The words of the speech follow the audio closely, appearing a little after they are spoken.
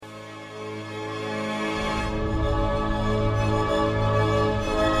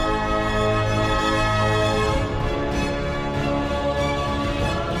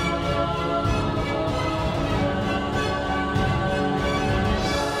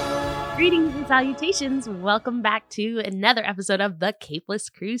Greetings and salutations. Welcome back to another episode of the Capeless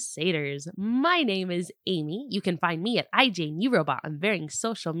Crusaders. My name is Amy. You can find me at IJNewRobot on varying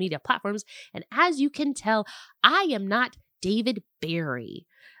social media platforms. And as you can tell, I am not David Barry.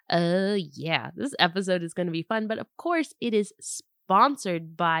 This episode is going to be fun, but of course it is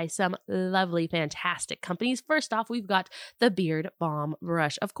sponsored by some lovely, fantastic companies. First off, we've got the Beard Balm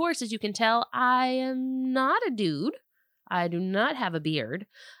Brush. Of course, as you can tell, I am not a dude. I do not have a beard,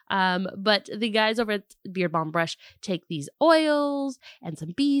 but the guys over at Beard Balm Brush take these oils and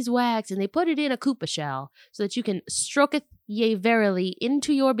some beeswax and they put it in a Koopa shell so that you can stroketh yea verily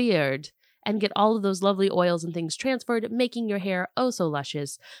into your beard and get all of those lovely oils and things transferred, making your hair oh so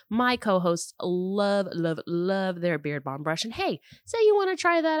luscious. My co-hosts love their Beard Balm Brush. And hey, say you want to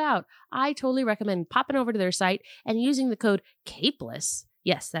try that out. I totally recommend popping over to their site and using the code CAPELESS.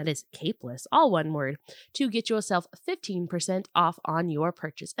 Yes, that is Capeless, all one word, to get yourself 15% off on your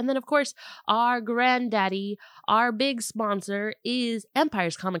purchase. And then, of course, our granddaddy, our big sponsor is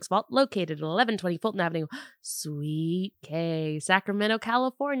Empire's Comics Vault, located at 1120 Fulton Avenue, Sweet K, Sacramento,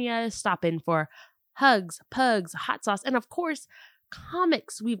 California. Stop in for hugs, pugs, hot sauce, and of course,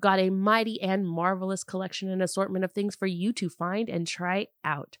 comics. We've got a mighty and marvelous collection and assortment of things for you to find and try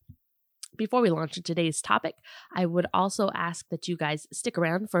out. Before we launch into today's topic, I would also ask that you guys stick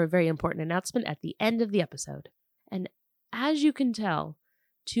around for a very important announcement at the end of the episode. And as you can tell,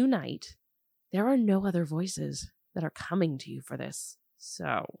 tonight, there are no other voices that are coming to you for this.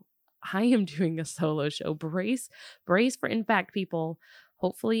 So I am doing a solo show. Brace for impact, people.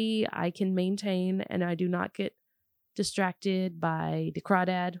 Hopefully I can maintain and I do not get distracted by the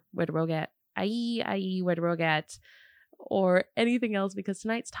crawdad, where the rogue at, where the rogue at, or anything else, because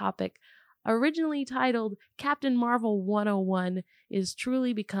tonight's topic, originally titled Captain Marvel 101, is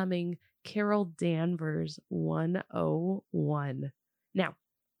truly becoming Carol Danvers 101. Now,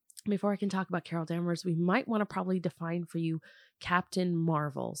 before I can talk about Carol Danvers, we might want to probably define for you Captain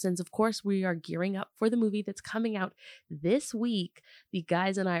Marvel, since of course we are gearing up for the movie that's coming out this week. The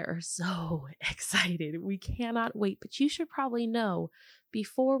guys and I are so excited. We cannot wait, but you should probably know,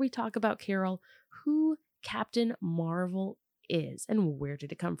 before we talk about Carol, who Captain Marvel is and where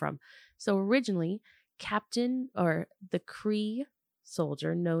did it come from. So originally, Captain, or the Kree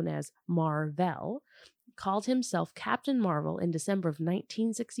soldier known as Mar-Vell, called himself Captain Marvel in December of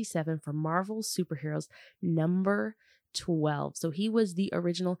 1967 for Marvel Superheroes number 12. So he was the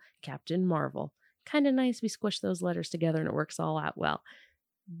original Captain Marvel. Kind of nice we squish those letters together and it works all out well.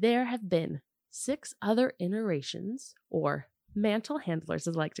 There have been 6 other iterations, or mantle handlers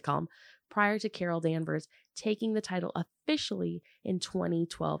as I like to call them, prior to Carol Danvers taking the title officially in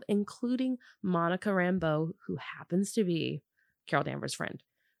 2012, including Monica Rambeau, who happens to be Carol Danvers' friend.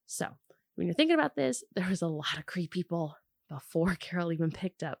 So when you're thinking about this, there was a lot of Kree people before Carol even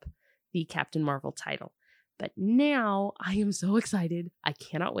picked up the Captain Marvel title. But now I am so excited. I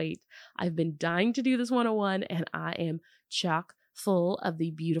cannot wait. I've been dying to do this 101, and I am chock full of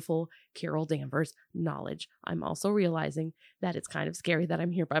the beautiful Carol Danvers knowledge. I'm also realizing that it's kind of scary that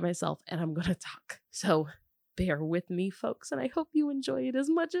I'm here by myself and I'm going to talk. So bear with me, folks, and I hope you enjoy it as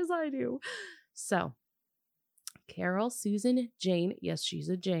much as I do. So, Carol Susan Jane, yes, she's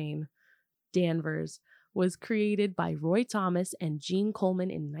a Jane, Danvers, was created by Roy Thomas and Gene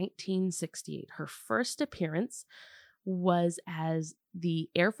Coleman in 1968. Her first appearance was as the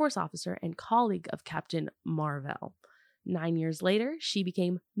Air Force officer and colleague of Captain Mar-Vell. 9 years later, she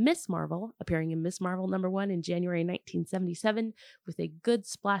became Miss Marvel, appearing in Miss Marvel #1 in January 1977 with a good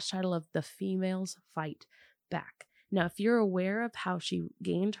splash title of The Females Fight Back. Now, if you're aware of how she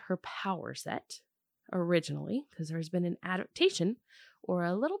gained her power set originally, because there's been an adaptation, or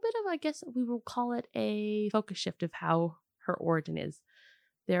a little bit of, I guess we will call it a focus shift of how her origin is.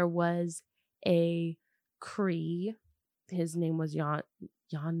 There was a Kree, his name was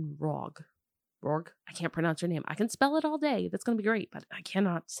Jan Rog. I can't pronounce her name. I can spell it all day. That's going to be great, but I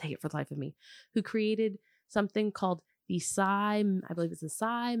cannot say it for the life of me. Who created something called the Psi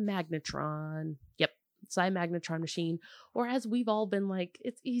Magnetron. Yep, Psi Magnetron machine. Or as we've all been like,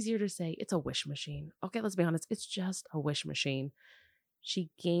 it's easier to say, it's a wish machine. Okay, let's be honest. It's just a wish machine. She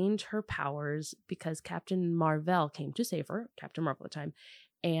gained her powers because Captain Mar-Vell came to save her, Captain Marvel at the time,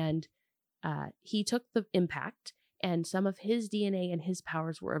 and he took the impact, and some of his DNA and his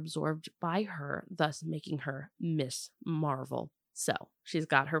powers were absorbed by her, thus making her Miss Marvel. So she's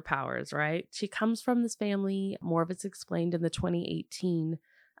got her powers, right? She comes from this family. More of it's explained in the 2018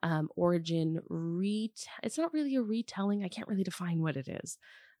 origin. It's not really a retelling. I can't really define what it is.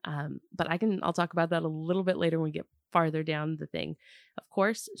 But I'll talk about that a little bit later when we get farther down the thing. Of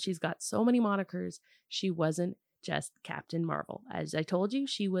course, she's got so many monikers. She wasn't just Captain Marvel. As I told you,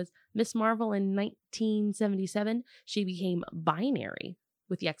 she was Miss Marvel in 1977. She became binary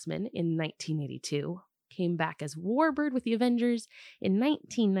with the X-Men in 1982, came back as Warbird with the Avengers in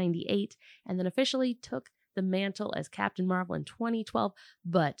 1998, and then officially took the mantle as Captain Marvel in 2012.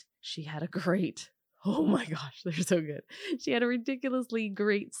 But she had a great, oh my gosh, they're so good. She had a ridiculously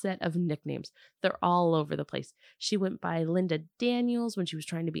great set of nicknames. They're all over the place. She went by Linda Daniels when she was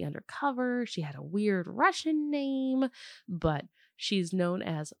trying to be undercover. She had a weird Russian name, but she's known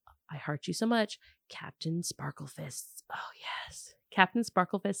as, I heart you so much, Captain Sparklefists. Oh yes, Captain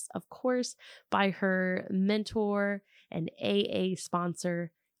Sparklefists, of course, by her mentor and AA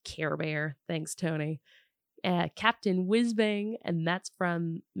sponsor, Care Bear. Thanks, Tony. Captain Whizbang, and that's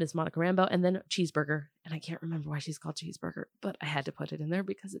from Miss Monica Rambeau, and then Cheeseburger. And I can't remember why she's called Cheeseburger, but I had to put it in there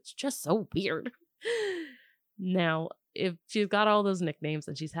because it's just so weird. Now, if she's got all those nicknames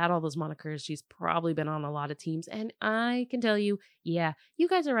and she's had all those monikers, she's probably been on a lot of teams. And I can tell you, yeah, you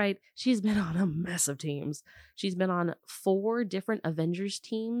guys are right. She's been on a mess of teams. She's been on 4 different Avengers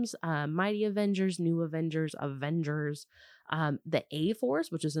teams, Mighty Avengers, New Avengers, Avengers, the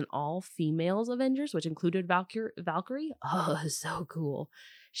A-Force, which is an all-females Avengers, which included Valkyrie. Oh, so cool.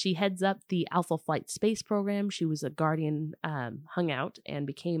 She heads up the Alpha Flight space program. She was a Guardian, hung out and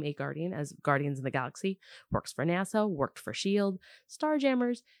became a Guardian as Guardians of the Galaxy. Works for NASA, worked for S.H.I.E.L.D.,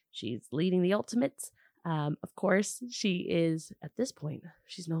 Starjammers. She's leading the Ultimates. Of course, she is, at this point,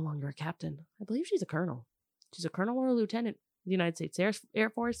 she's no longer a captain. I believe she's a colonel. She's a colonel or a lieutenant of the United States Air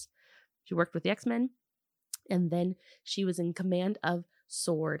Force. She worked with the X-Men. And then she was in command of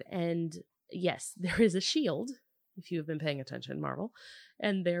S.W.O.R.D. And yes, there is a shield, if you have been paying attention, Marvel.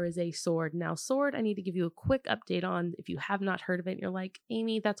 And there is a S.W.O.R.D. Now, S.W.O.R.D., I need to give you a quick update on. If you have not heard of it, and you're like,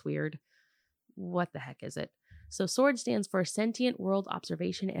 Amy, that's weird. What the heck is it? So S.W.O.R.D. stands for Sentient World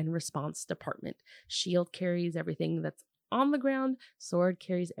Observation and Response Department. S.H.I.E.L.D. carries everything that's on the ground. S.W.O.R.D.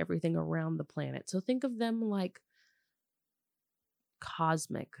 carries everything around the planet. So think of them like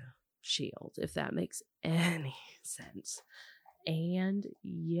cosmic S.H.I.E.L.D., if that makes any sense. And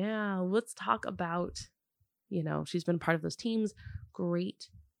yeah, let's talk about, she's been part of those teams. Great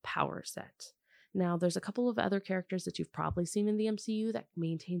power set. Now, there's a couple of other characters that you've probably seen in the MCU that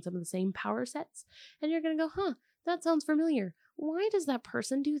maintain some of the same power sets. And you're going to go, that sounds familiar. Why does that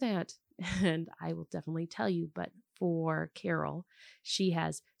person do that? And I will definitely tell you, but for Carol, she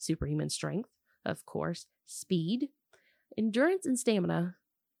has superhuman strength, of course, speed, endurance, and stamina,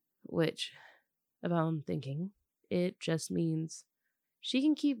 which, if I'm thinking, it just means she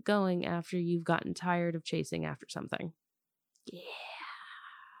can keep going after you've gotten tired of chasing after something. Yeah.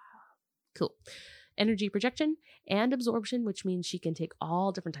 Cool. Energy projection and absorption, which means she can take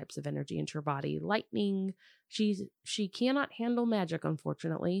all different types of energy into her body. Lightning. She cannot handle magic,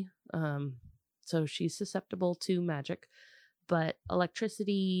 unfortunately. So she's susceptible to magic. But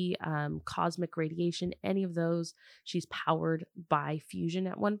electricity, cosmic radiation, any of those, she's powered by fusion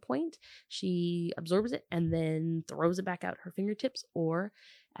at one point. She absorbs it and then throws it back out her fingertips, or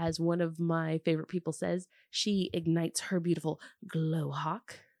as one of my favorite people says, she ignites her beautiful glow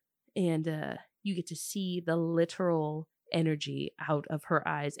hawk, and you get to see the literal energy out of her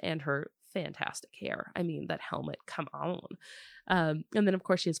eyes and her fantastic hair. I mean, that helmet, come on. And then, of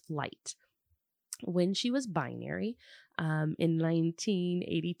course, she has flight. When she was binary, in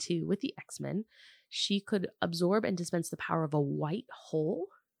 1982 with the X-Men, she could absorb and dispense the power of a white hole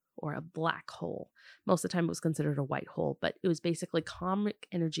or a black hole. Most of the time it was considered a white hole, but it was basically cosmic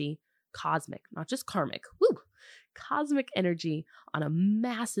energy, not just karmic, cosmic energy on a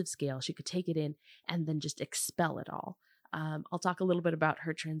massive scale. She could take it in and then just expel it all. I'll talk a little bit about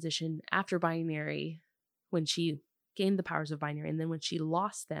her transition after binary, when she gained the powers of binary, and then when she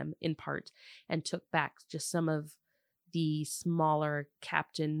lost them in part and took back just some of the smaller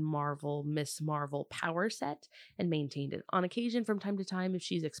Captain Marvel, Miss Marvel power set and maintained it. On occasion, from time to time, if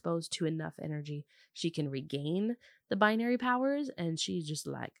she's exposed to enough energy, she can regain the binary powers, and she's just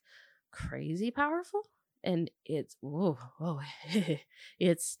like crazy powerful. And it's,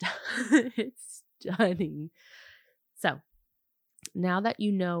 it's stunning. So now that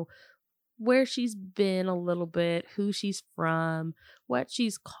you know where she's been a little bit, who she's from, what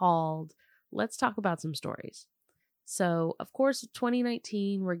she's called, let's talk about some stories. So, of course,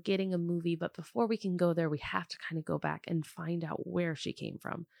 2019, we're getting a movie, but before we can go there, we have to kind of go back and find out where she came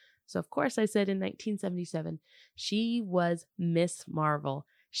from. So, of course, I said in 1977, she was Miss Marvel.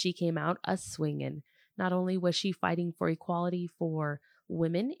 She came out a-swingin'. Not only was she fighting for equality for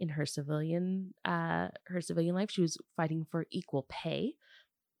women in her civilian life, she was fighting for equal pay.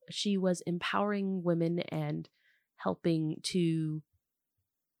 She was empowering women and helping to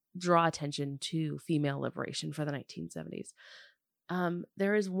draw attention to female liberation for the 1970s.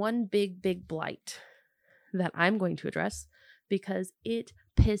 There is one big blight that I'm going to address because it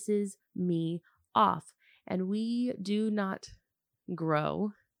pisses me off. And we do not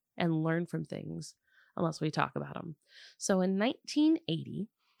grow and learn from things unless we talk about them. So in 1980,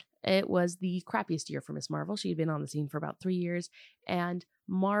 it was the crappiest year for Miss Marvel. She had been on the scene for about 3 years, and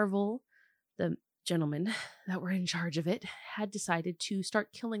Marvel, the gentlemen that were in charge of it, had decided to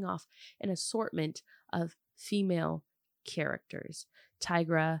start killing off an assortment of female characters.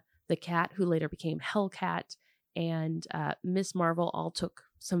 Tigra, the cat, who later became Hellcat, and Miss Marvel all took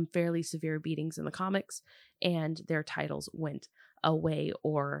some fairly severe beatings in the comics, and their titles went away,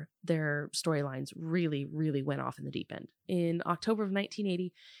 or their storylines really went off in the deep end. In October of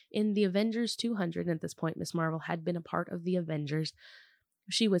 1980, in the Avengers 200, and at this point, Miss Marvel had been a part of the Avengers,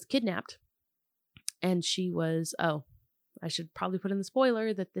 she was kidnapped, and she was, I should probably put in the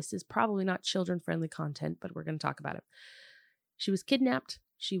spoiler that this is probably not children-friendly content, but we're going to talk about it. She was kidnapped,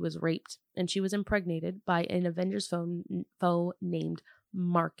 she was raped, and she was impregnated by an Avengers foe named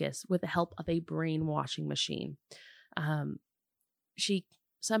Marcus with the help of a brainwashing machine. She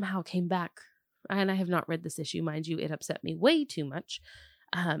somehow came back, and I have not read this issue, mind you, it upset me way too much.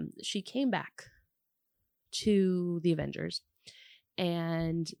 She came back to the Avengers,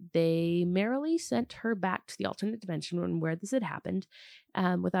 and they merrily sent her back to the alternate dimension where this had happened,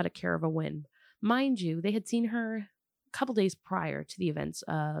 without a care of a win. Mind you, they had seen her a couple days prior to the events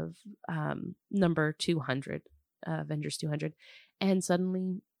of number 200, Avengers 200, and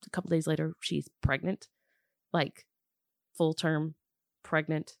suddenly, a couple days later, she's pregnant, like full term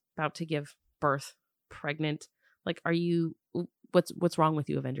pregnant, about to give birth, pregnant. Like, are you, what's wrong with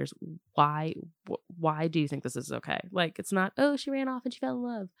you, Avengers? Why do you think this is okay? Like, it's not, oh, she ran off and she fell in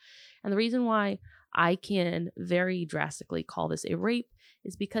love. And the reason why I can very drastically call this a rape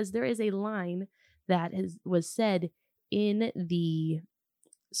is because there is a line that was said in the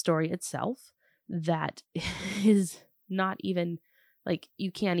story itself that is not even, like,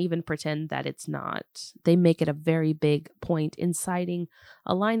 you can't even pretend that it's not. They make it a very big point, inciting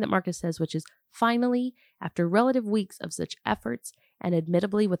a line that Marcus says, which is, finally, after relative weeks of such efforts, and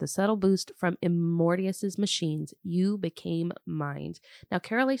admittably with a subtle boost from Immortius's machines, you became mine. Now,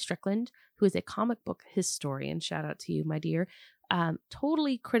 Carol A. Strickland, who is a comic book historian, shout out to you, my dear,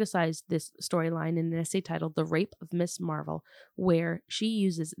 totally criticized this storyline in an essay titled The Rape of Miss Marvel, where she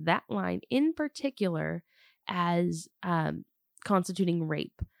uses that line in particular as constituting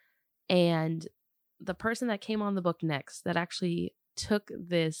rape. And the person that came on the book next that actually took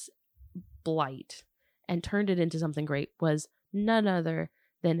this blight and turned it into something great was none other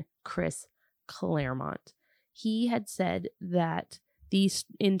than Chris Claremont. He had said that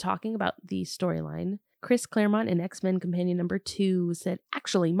in talking about the storyline, Chris Claremont in X-Men Companion number 2 said,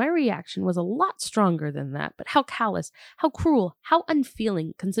 actually, my reaction was a lot stronger than that, but how callous, how cruel, how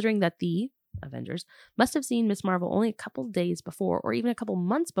unfeeling, considering that the Avengers must have seen Miss Marvel only a couple days before, or even a couple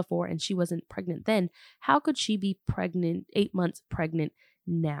months before, and she wasn't pregnant then. How could she be pregnant, 8 months pregnant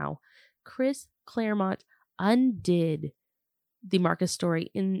now? Chris Claremont undid the Marcus story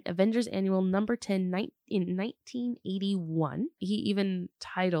in Avengers Annual number 10 in 1981. He even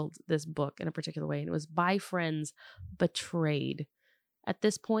titled this book in a particular way, and it was By Friends Betrayed. At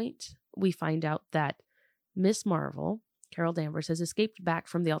this point, we find out that Miss Marvel, Carol Danvers, has escaped back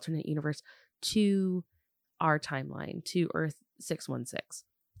from the alternate universe to our timeline, to Earth 616.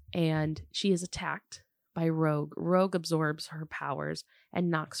 And she is attacked by Rogue. Rogue absorbs her powers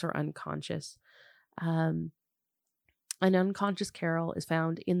and knocks her unconscious. An unconscious Carol is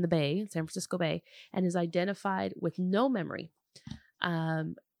found in the Bay, San Francisco Bay, and is identified with no memory.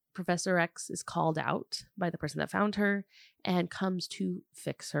 Professor X is called out by the person that found her and comes to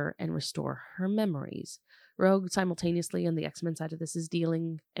fix her and restore her memories. Rogue, simultaneously on the X-Men side of this, is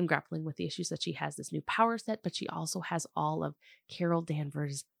dealing and grappling with the issues that she has this new power set, but she also has all of Carol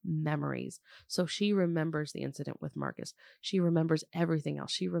Danvers' memories. So she remembers the incident with Marcus. She remembers everything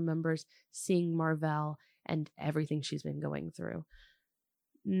else. She remembers seeing Mar-Vell and everything she's been going through.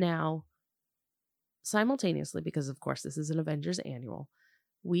 Now, simultaneously, because of course this is an Avengers Annual,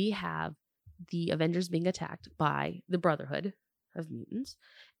 we have the Avengers being attacked by the Brotherhood of Mutants,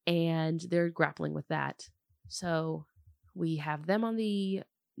 and they're grappling with that. So we have them on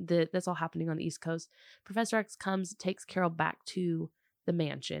that's all happening on the East Coast. Professor X comes, takes Carol back to the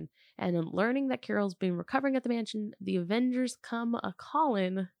mansion, and in learning that Carol's been recovering at the mansion, the Avengers come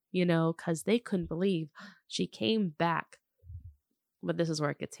a-calling, because they couldn't believe she came back. But this is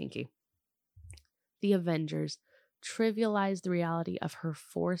where it gets hinky. The Avengers trivialize the reality of her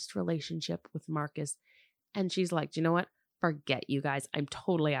forced relationship with Marcus, and she's like, you know what? forget, you guys. I'm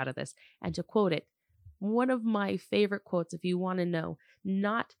totally out of this. And to quote it, one of my favorite quotes, if you want to know,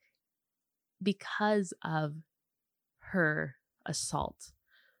 not because of her assault,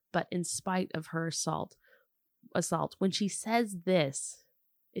 but in spite of her assault, when she says this,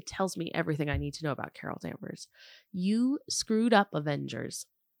 it tells me everything I need to know about Carol Danvers. You screwed up, Avengers.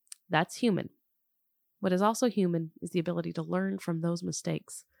 That's human. What is also human is the ability to learn from those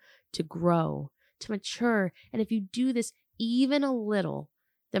mistakes, to grow, to mature. And if you do this even a little,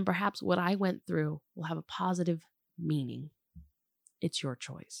 then perhaps what I went through will have a positive meaning. It's your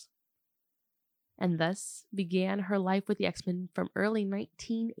choice. And thus began her life with the X-Men from early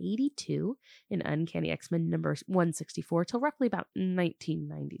 1982 in Uncanny X-Men number 164 till roughly about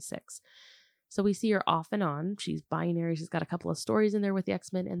 1996. So we see her off and on. She's binary. She's got a couple of stories in there with the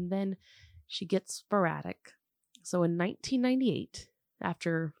X-Men, and then she gets sporadic. So in 1998,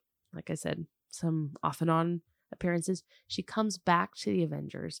 after, like I said, some off and on appearances, she comes back to the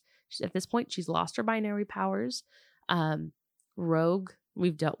Avengers. At this point, she's lost her binary powers. Rogue,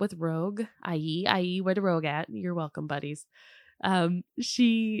 we've dealt with Rogue, i.e., where the Rogue at? You're welcome, buddies.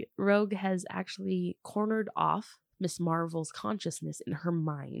 Rogue has actually cornered off Miss Marvel's consciousness in her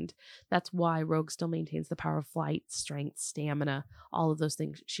mind. That's why Rogue still maintains the power of flight, strength, stamina, all of those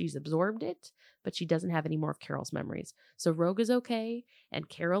things. She's absorbed it, but she doesn't have any more of Carol's memories. So Rogue is okay, and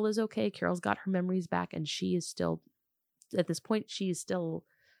Carol is okay. Carol's got her memories back, and she is still, at this point, she is still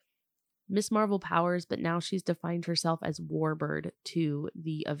Miss Marvel powers, but now she's defined herself as Warbird to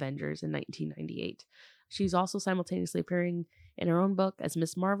the Avengers in 1998. She's also simultaneously appearing in her own book as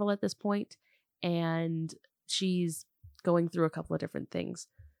Miss Marvel at this point, and she's going through a couple of different things.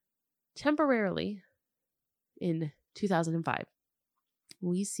 Temporarily, in 2005,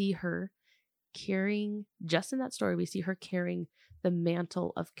 we see her carrying, just in that story, we see her carrying the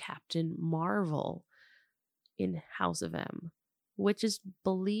mantle of Captain Marvel in House of M, which is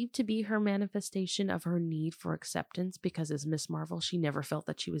believed to be her manifestation of her need for acceptance, because as Miss Marvel, she never felt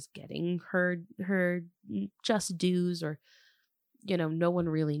that she was getting her just dues, or, no one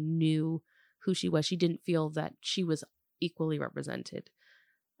really knew who she was. She didn't feel that she was equally represented.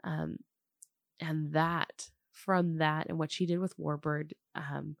 And from that and what she did with Warbird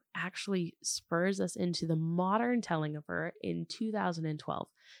actually spurs us into the modern telling of her in 2012.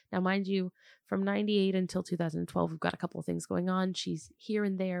 Now, mind you, from 98 until 2012, we've got a couple of things going on. She's here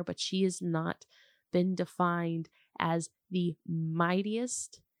and there, but she has not been defined as the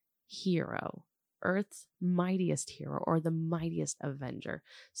mightiest hero, Earth's mightiest hero, or the mightiest Avenger.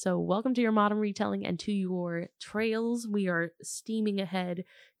 So welcome to your modern retelling and to your trails. We are steaming ahead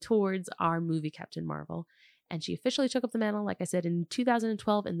towards our movie Captain Marvel. And she officially took up the mantle, like I said, in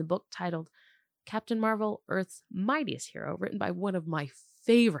 2012 in the book titled Captain Marvel, Earth's Mightiest Hero, written by one of my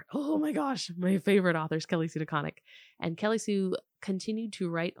favorite authors, Kelly Sue DeConnick. And Kelly Sue continued to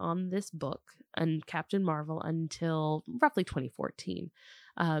write on this book and Captain Marvel until roughly 2014.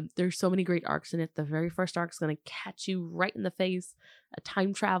 There's so many great arcs in it. The very first arc is going to catch you right in the face. A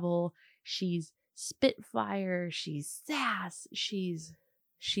time travel. She's Spitfire. She's sass. She's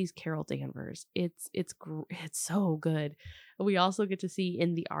Carol Danvers. It's so good. We also get to see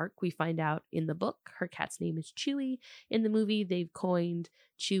in the arc, we find out in the book, her cat's name is Chewie. In the movie, they've coined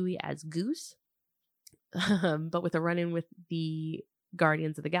Chewie as Goose. But with a run-in with the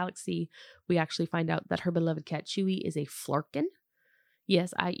Guardians of the Galaxy, we actually find out that her beloved cat Chewie is a Flerken.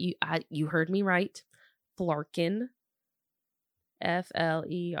 Yes, you heard me right. Flerken. Flerken.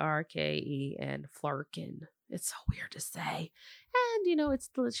 Flerken. It's so weird to say.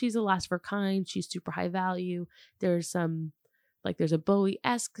 And, she's the last of her kind. She's super high value. There's there's a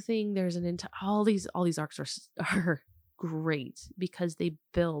Bowie-esque thing. There's all these arcs are great because they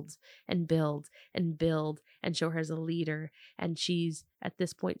build and build and build and show her as a leader. And at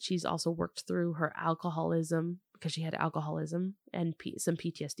this point, she's also worked through her alcoholism, because she had alcoholism and some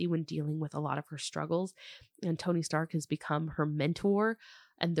PTSD when dealing with a lot of her struggles. And Tony Stark has become her mentor,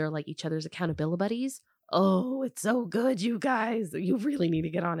 and they're like each other's accountability buddies. Oh, it's so good, you guys. You really need to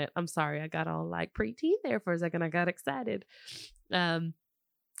get on it. I'm sorry, I got all preteen there for a second. I got excited.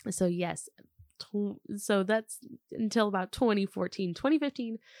 So yes. So that's until about 2014.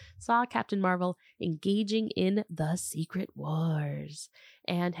 2015 saw Captain Marvel engaging in the Secret Wars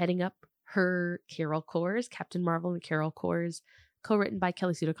and heading up her Carol Corps, Captain Marvel and Carol Corps, co-written by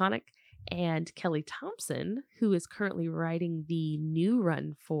Kelly Sue DeConnick and Kelly Thompson, who is currently writing the new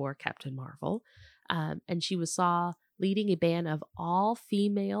run for Captain Marvel. And she saw leading a band of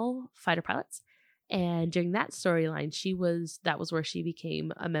all-female fighter pilots. And during that storyline, that was where she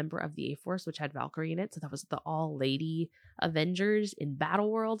became a member of the A-Force, which had Valkyrie in it. So that was the all-lady Avengers in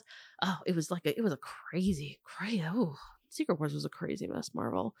Battle World. Oh, it was a crazy. Oh, Secret Wars was a crazy mess,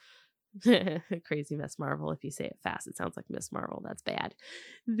 Marvel. Crazy Miss Marvel. If you say it fast, it sounds like Miss Marvel. That's bad.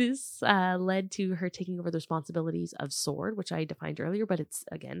 This led to her taking over the responsibilities of SWORD, which I defined earlier, but it's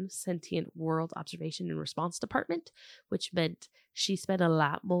again Sentient World Observation and Response Department, which meant she spent a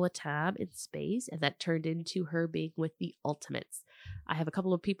lot more time in space, and that turned into her being with the Ultimates. I have a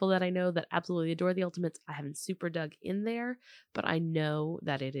couple of people that I know that absolutely adore the Ultimates. I haven't super dug in there, but I know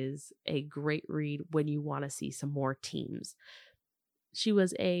that it is a great read when you want to see some more teams. She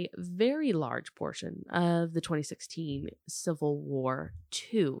was a very large portion of the 2016 Civil War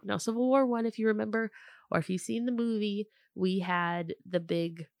II. Now, Civil War I, if you remember, or if you've seen the movie, we had the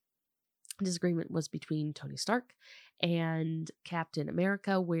big disagreement was between Tony Stark and Captain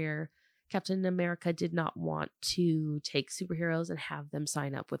America, where Captain America did not want to take superheroes and have them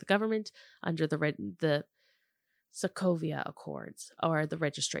sign up with the government under the Sokovia Accords, or the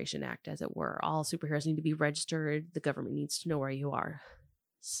Registration Act, as it were. All superheroes need to be registered. The government needs to know where you are.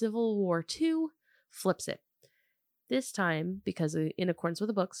 Civil War II flips it. This time, because in accordance with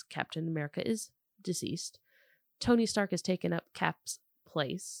the books, Captain America is deceased. Tony Stark has taken up Cap's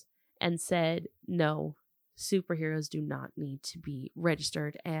place and said, no, superheroes do not need to be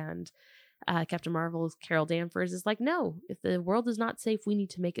registered. And Captain Marvel's Carol Danvers is like, no, if the world is not safe, we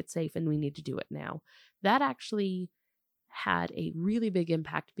need to make it safe, and we need to do it now. That actually had a really big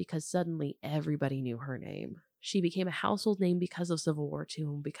impact because suddenly everybody knew her name. She became a household name because of Civil War II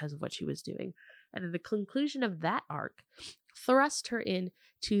and because of what she was doing. And at the conclusion of that arc, thrust her in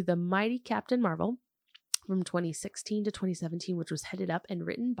to the mighty Captain Marvel from 2016 to 2017, which was headed up and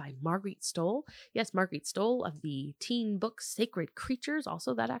written by Marguerite Stoll. Yes, Marguerite Stoll of the teen book Sacred Creatures.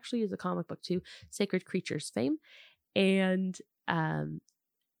 Also, that actually is a comic book too, Sacred Creatures fame. And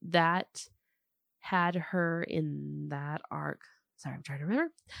that had her in that arc. Sorry, I'm trying to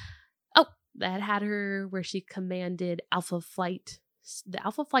remember. Oh, that had her where she commanded the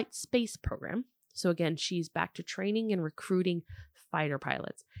Alpha Flight space program. So again, she's back to training and recruiting fighter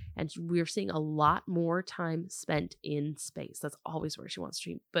pilots. And we're seeing a lot more time spent in space. That's always where she wants to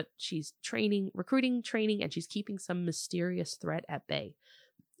be. But she's recruiting, training, and she's keeping some mysterious threat at bay.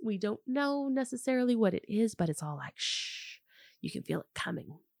 We don't know necessarily what it is, but it's all like, shh, you can feel it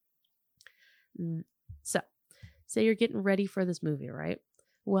coming. So, say you're getting ready for this movie, right?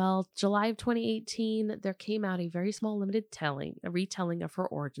 Well, July of 2018, there came out a very small limited a retelling of her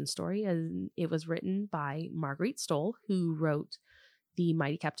origin story, and it was written by Marguerite Stoll, who wrote the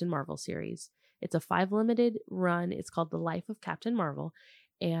Mighty Captain Marvel series. It's a 5 limited run. It's called The Life of Captain Marvel,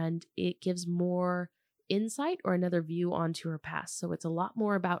 and it gives more insight or another view onto her past. So it's a lot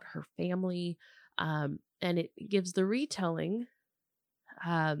more about her family, and it gives the retelling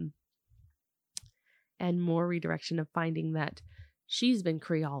and more redirection of finding that she's been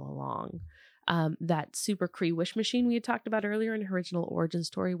Kree all along. That super Kree wish machine we had talked about earlier in her original origin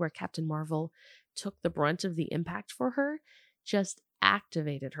story, where Captain Marvel took the brunt of the impact for her, just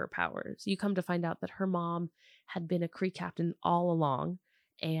activated her powers. You come to find out that her mom had been a Kree captain all along,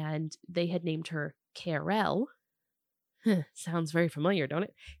 and they had named her Karel. Sounds very familiar, don't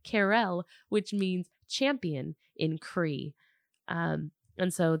it? Karel, which means champion in Kree. And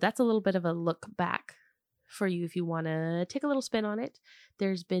so that's a little bit of a look back for you if you want to take a little spin on it.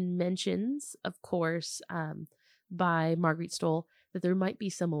 There's been mentions, of course, by Marguerite Stoll that there might be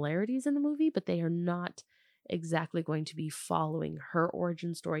similarities in the movie, but they are not exactly going to be following her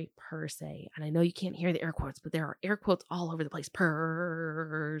origin story per se. And I know you can't hear the air quotes, but there are air quotes all over the place,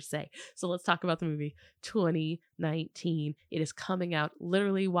 per se. So let's talk about the movie 2019. It is coming out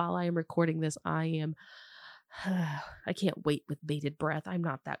literally while I am recording this. I can't wait with bated breath. I'm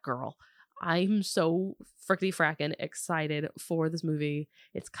not that girl. I'm so frickety frackin' excited for this movie.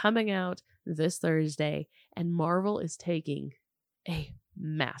 It's coming out this Thursday, and Marvel is taking a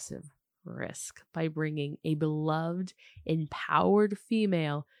massive risk by bringing a beloved, empowered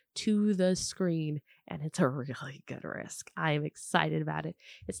female to the screen, and it's a really good risk. I am excited about it.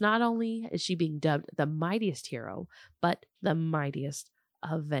 It's not only is she being dubbed the mightiest hero, but the mightiest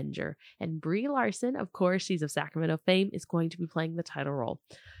Avenger. And Brie Larson, of course, she's of Sacramento fame, is going to be playing the title role.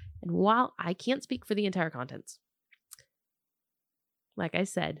 And while I can't speak for the entire contents, like I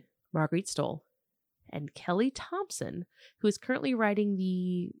said, Marguerite Stoll and Kelly Thompson, who is currently writing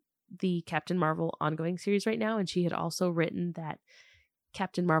the Captain Marvel ongoing series right now, and she had also written that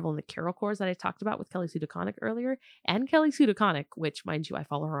Captain Marvel and the Carol Corps that I talked about with Kelly Sue DeConnick earlier, and Kelly Sue DeConnick, which, mind you, I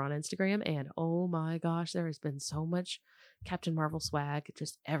follow her on Instagram, and oh my gosh, there has been so much Captain Marvel swag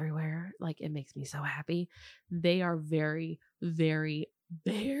just everywhere. Like, it makes me so happy. They are very, very,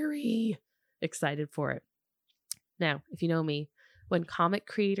 very excited for it. Now, if you know me, when comic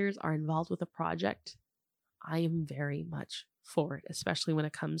creators are involved with a project, I am very much for it, especially when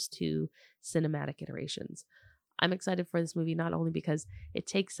it comes to cinematic iterations. I'm excited for this movie not only because it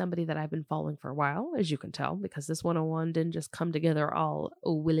takes somebody that I've been following for a while, as you can tell, because this 101 didn't just come together all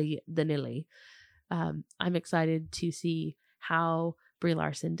willy-nilly. I'm excited to see how Brie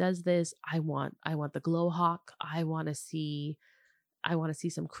Larson does this. I want the Glowhawk. I want to see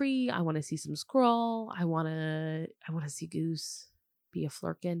some Kree. I want to see some Skrull. I want to see Goose be a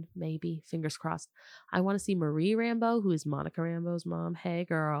Flurkin, maybe. Fingers crossed. I want to see Marie Rambeau, who is Monica Rambeau's mom. Hey,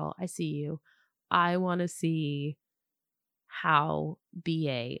 girl, I see you. I want to see how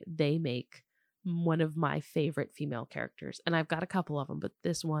BA they make one of my favorite female characters. And I've got a couple of them, but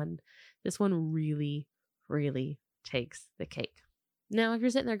this one really, really takes the cake. Now, if you're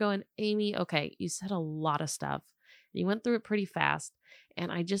sitting there going, Amy, okay, you said a lot of stuff. You went through it pretty fast,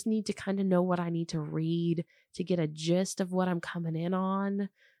 and I just need to kind of know what I need to read to get a gist of what I'm coming in on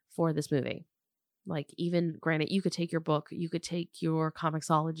for this movie. Like, even granted, you could take your book, you could take your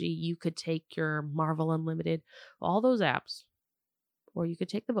Comixology, you could take your Marvel Unlimited, all those apps, or you could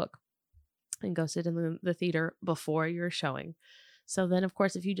take the book and go sit in the theater before you're showing. So then, of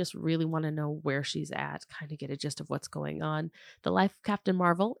course, if you just really want to know where she's at, kind of get a gist of what's going on, The Life of Captain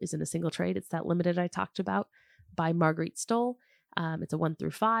Marvel is in a single trade. It's that limited I talked about by Marguerite Stoll. It's a 1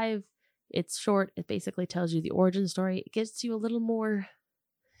 through 5. It's short. It basically tells you the origin story. It gives you a little more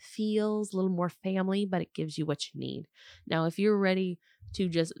feels, a little more family, but it gives you what you need. Now, if you're ready to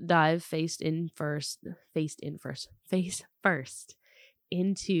just dive face first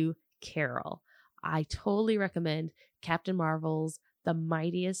into Carol, I totally recommend Captain Marvel's The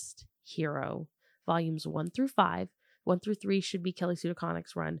Mightiest Hero, volumes 1 through 5. 1 through 3 should be Kelly Sue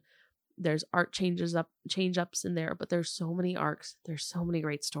DeConnick's run. There's art change ups in there, but there's so many arcs. There's so many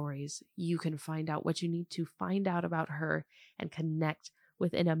great stories. You can find out what you need to find out about her and connect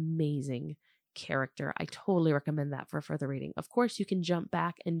with an amazing character. I totally recommend that for further reading. Of course, you can jump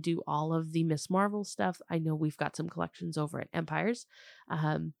back and do all of the Miss Marvel stuff. I know we've got some collections over at Empires.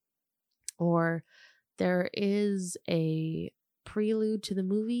 Or there is a prelude to the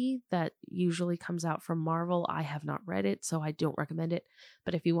movie that usually comes out from Marvel. I have not read it, so I don't recommend it.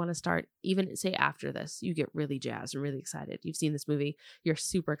 But if you want to start, even say after this, you get really jazzed and really excited. You've seen this movie. You're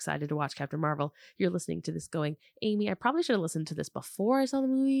super excited to watch Captain Marvel. You're listening to this going, Amy, I probably should have listened to this before I saw the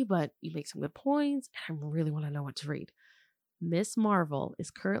movie, but you make some good points, and I really want to know what to read. Miss Marvel is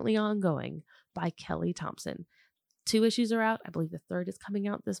currently ongoing by Kelly Thompson. 2 issues are out. I believe the 3rd is coming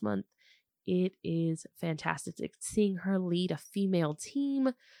out this month. It is fantastic seeing her lead a female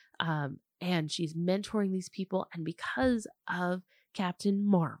team, and she's mentoring these people. And because of Captain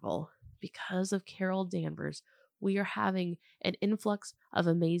Marvel, because of Carol Danvers, we are having an influx of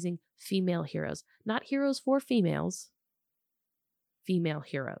amazing female heroes. Not heroes for females, female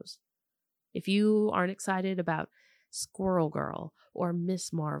heroes. If you aren't excited about Squirrel Girl or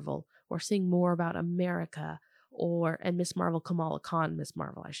Miss Marvel or seeing more about America, and Miss Marvel, Kamala Khan, Miss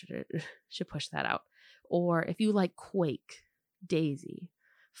Marvel, I should push that out. Or if you like Quake, Daisy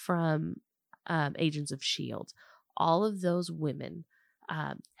from Agents of S.H.I.E.L.D., all of those women,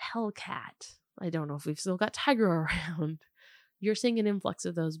 Hellcat, I don't know if we've still got Tiger around. You're seeing an influx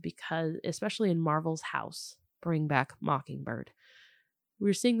of those because, especially in Marvel's house, bring back Mockingbird.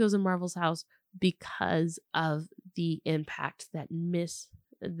 We're seeing those in Marvel's house because of the impact that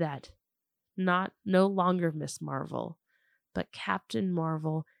no longer Miss Marvel, but Captain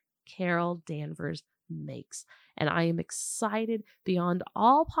Marvel, Carol Danvers makes. And I am excited beyond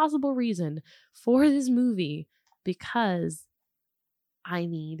all possible reason for this movie because I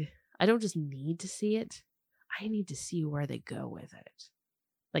don't just need to see it. I need to see where they go with it.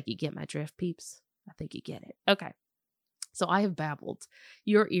 Like, you get my drift, peeps? I think you get it. Okay. So I have babbled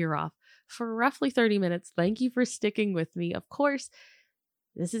your ear off for roughly 30 minutes. Thank you for sticking with me. Of course,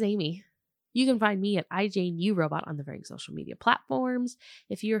 this is Amy. You can find me at iJaneURobot on the varying social media platforms.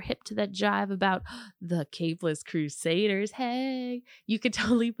 If you're hip to that jive about the Capeless Crusaders, hey, you can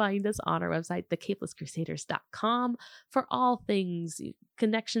totally find us on our website, thecapelesscrusaders.com, for all things,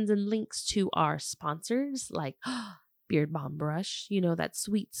 connections and links to our sponsors like Beard Balm Brush, that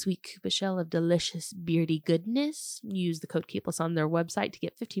sweet, sweet Koopa shell of delicious beardy goodness. Use the code Capeless on their website to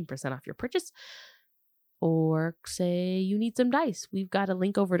get 15% off your purchase. Or say you need some dice. We've got a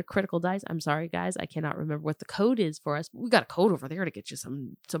link over to Critical Dice. I'm sorry, guys. I cannot remember what the code is for us. We've got a code over there to get you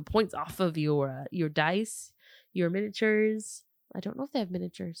some points off of your dice, your miniatures. I don't know if they have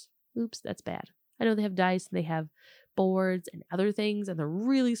miniatures. Oops, that's bad. I know they have dice and they have boards and other things, and they're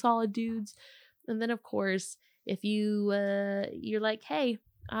really solid dudes. And then, of course, if you're like, hey,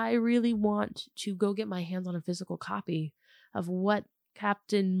 I really want to go get my hands on a physical copy of what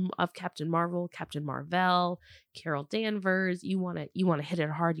Captain Marvel, Captain Marvel, Carol Danvers. You want to hit it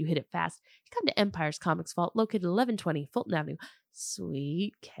hard, you hit it fast. You come to Empire's Comics Vault, located 1120 Fulton Avenue,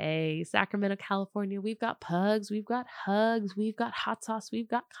 Sweet K, Sacramento, California. We've got pugs, we've got hugs, we've got hot sauce, we've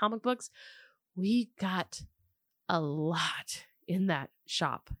got comic books. We got a lot in that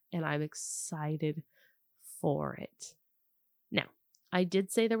shop, and I'm excited for it. Now, I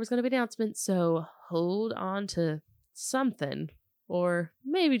did say there was going to be an announcement, so hold on to something, or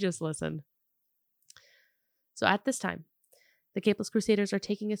maybe just listen. So at this time, the Capeless Crusaders are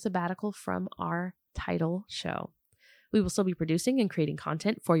taking a sabbatical from our title show. We will still be producing and creating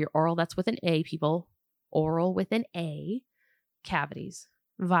content for your oral, that's with an A, people, oral with an A, cavities,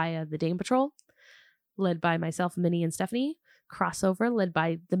 via the Dame Patrol, led by myself, Minnie, and Stephanie, Crossover, led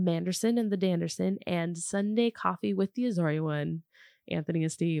by the Manderson and the Danderson, and Sunday Coffee with the Azori one, Anthony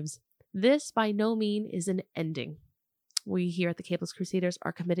and Steves. This by no means is an ending. We here at the Capeless Crusaders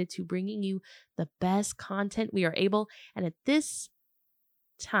are committed to bringing you the best content we are able, and at this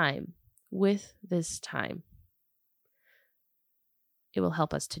time, it will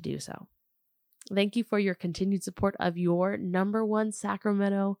help us to do so. Thank you for your continued support of your number one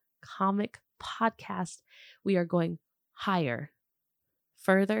Sacramento comic podcast. We are going higher,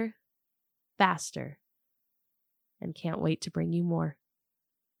 further, faster, and can't wait to bring you more.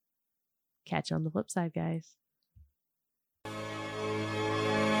 Catch you on the flip side, guys.